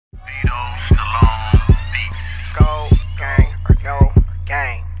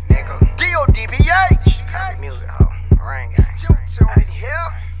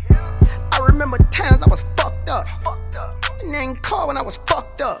remember times I was fucked up. And they ain't called when I was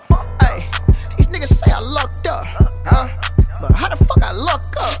fucked up. Ay, these niggas say I lucked up, huh? But how the fuck I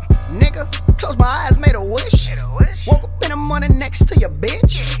luck up, nigga? Close my eyes, made a wish. Woke up in the morning next to your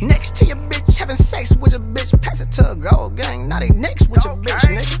bitch. Next to your bitch, having sex with your bitch. Pass it to a gold gang, now they next with your bitch,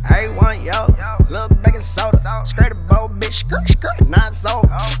 nigga. A1, yo, little baking soda. Straight a bowl, bitch, skirt, 9 sold.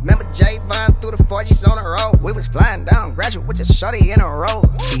 Remember J Vine through the 4Gs on the road. We was flying down, graduate with your shorty in a row.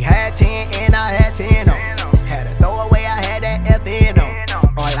 He had 10 and I had 10 on. Had a throwaway, I had that FN on.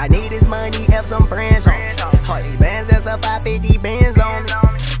 All I need is money, F some friends on. Hardy bands, that's a 550 bands on me.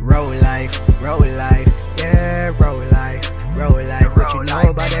 Roll life, yeah, roll life. What you know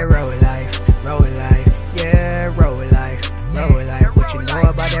about that roll life? Roll life, yeah, roll life. What you know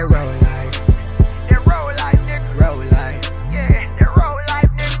about that roll life? That roll life, nigga. Roll life, Yeah, that roll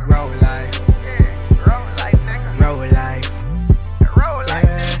life, nigga. roll life, Yeah, roll life, nigga. roll life. That roll life,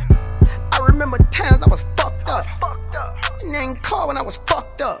 Yeah. I remember times I was fucked up. fucked up. And they ain't called when I was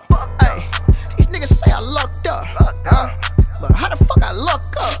fucked up. Ay, these niggas say I lucked up, huh? But how the fuck I luck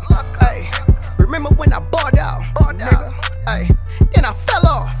up? Ay, remember when I bought out, nigga? Ay, then I fell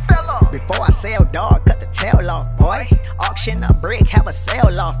off. Before I sell dog, cut the tail off, boy. Auction a brick, have a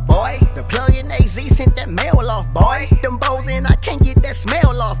sale off, boy. The plug in AZ sent that mail off, boy. Them bows in, I can't get that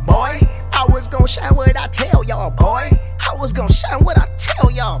smell off, boy. I was gon' shine what I tell y'all, boy. I was gon' shine what I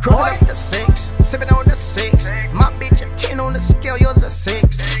tell y'all, boy. Cruising up the 6, sipping on the 6. My bitch a 10 on the scale, yours a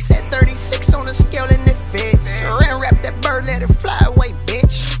 6. Set 36 on the scale and it fits. Ran wrap that bird, let it fly away,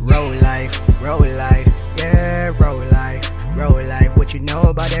 bitch. Roll life, yeah, roll life. What you know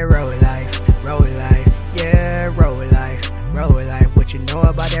about that roll life? Roll life, yeah, roll life. What you know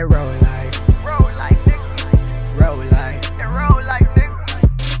about that roll life?